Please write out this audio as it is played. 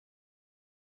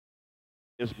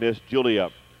is Miss Julia.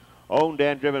 Owned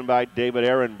and driven by David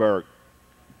Ehrenberg.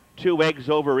 2 Eggs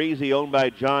Over Easy, owned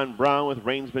by John Brown with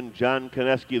reinsman John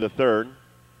Koneski III.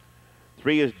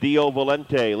 3 is Dio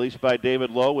Valente, leased by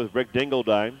David Lowe with Rick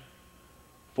Dingledine.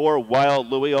 4 Wild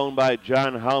Louie, owned by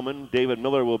John Howman. David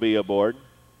Miller will be aboard.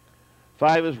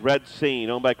 5 is Red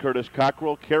Scene, owned by Curtis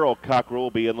Cockrell. Carol Cockrell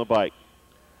will be in the bike.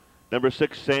 Number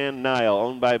 6, Sand Nile,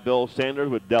 owned by Bill Sanders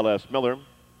with Del S. Miller.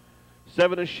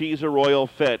 7 is She's a Royal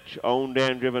Fetch, owned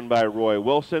and driven by Roy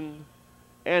Wilson.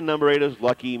 And number 8 is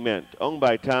Lucky Mint, owned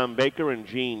by Tom Baker and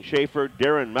Gene Schaefer.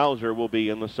 Darren Mauser will be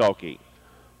in the sulky.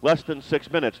 Less than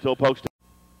 6 minutes till post.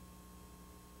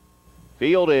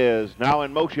 Field is now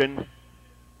in motion.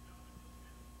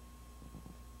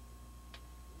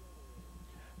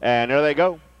 And there they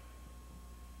go.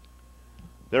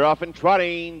 They're off and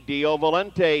trotting. Dio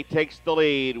Valente takes the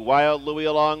lead. Wild Louie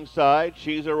alongside.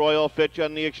 She's a Royal Fitch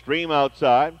on the extreme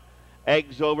outside.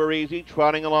 Eggs Over Easy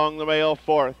trotting along the rail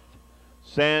fourth.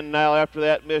 Sand Nile after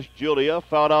that, Miss Julia,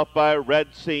 fouled out by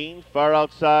Red Scene. Far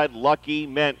outside, Lucky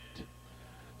Mint.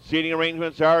 Seating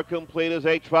arrangements are complete as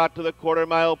they trot to the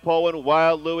quarter-mile pole, and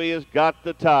Wild Louie has got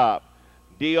the top.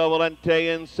 Dio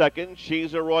Valente in second.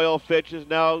 She's a Royal Fitch is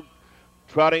now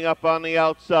trotting up on the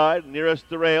outside, nearest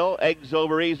the rail. Eggs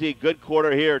Over Easy, good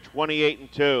quarter here,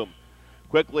 28-2.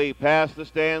 Quickly past the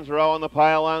stands, are all on the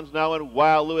pylons now, and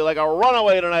Wild Louie, like a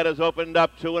runaway tonight, has opened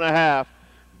up 2.5.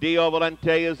 Dio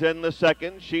Valente is in the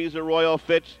second. She's a Royal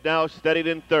Fitch now steadied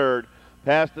in third.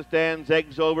 Past the stands,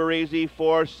 Eggs Over Easy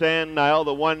for Sand Nile.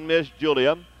 The 1, Miss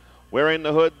Julia. Wearing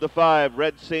the hood, the 5,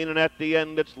 Red Scene, and at the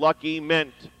end, it's Lucky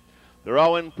Mint. They're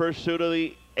all in pursuit of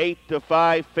the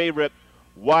 8-5 favorite.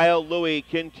 Wild Louie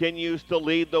continues to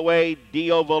lead the way.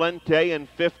 Dio Valente in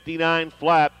 59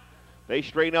 flat. They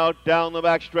straighten out down the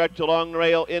backstretch along the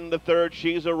rail into third.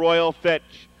 She's a Royal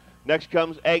Fitch. Next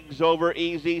comes Eggs Over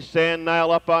Easy. Sand Nile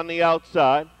up on the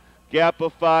outside. Gap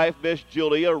of 5, Miss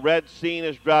Julia. Red Scene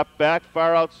has dropped back.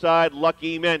 Far outside,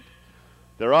 Lucky Mint.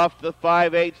 They're off the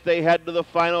 5/8. They head to the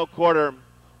final quarter.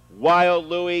 Wild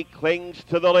Louie clings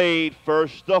to the lead.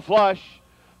 First the flush.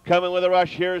 Coming with a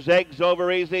rush, here's Eggs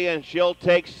Over Easy, and she'll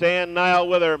take Sand Nile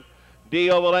with her.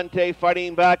 Dio Valente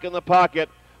fighting back in the pocket,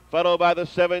 followed by the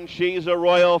 7, She's a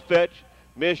Royal Fitch.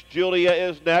 Miss Julia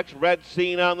is next. Red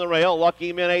Scene on the rail.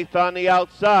 Lucky Mint 8th on the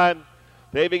outside.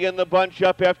 They begin the bunch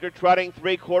up after trotting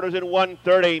 3/4 in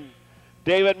 1:30.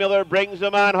 David Miller brings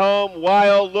them on home.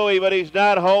 Wild Louie, but he's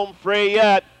not home free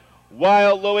yet.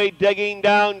 Wild Louie digging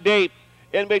down deep.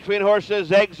 In between horses,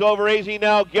 Eggs Over Easy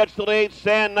now gets the lead.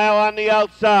 Sand Nile on the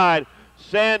outside.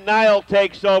 Sand Nile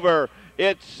takes over.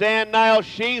 It's Sand Nile.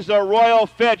 She's a Royal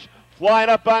Fitch flying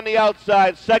up on the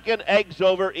outside. Second, Eggs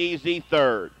Over Easy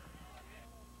third.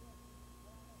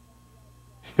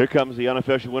 Here comes the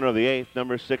unofficial winner of the 8th,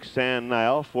 number 6, Sand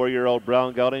Nile. 4-year-old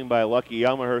brown gelding by Lucky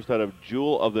Elmhurst out of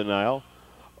Jewel of the Nile.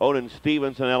 Owned in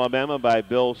Stevenson, Alabama by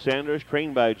Bill Sanders.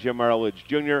 Trained by Jim Arledge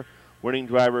Jr. Winning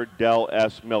driver Del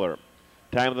S. Miller.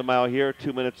 Time of the mile here,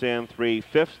 2 minutes and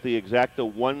 3/5. The exacta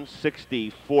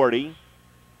 1:60.40.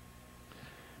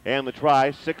 And the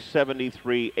try,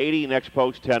 6:73.80. Next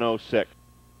post, 10:06.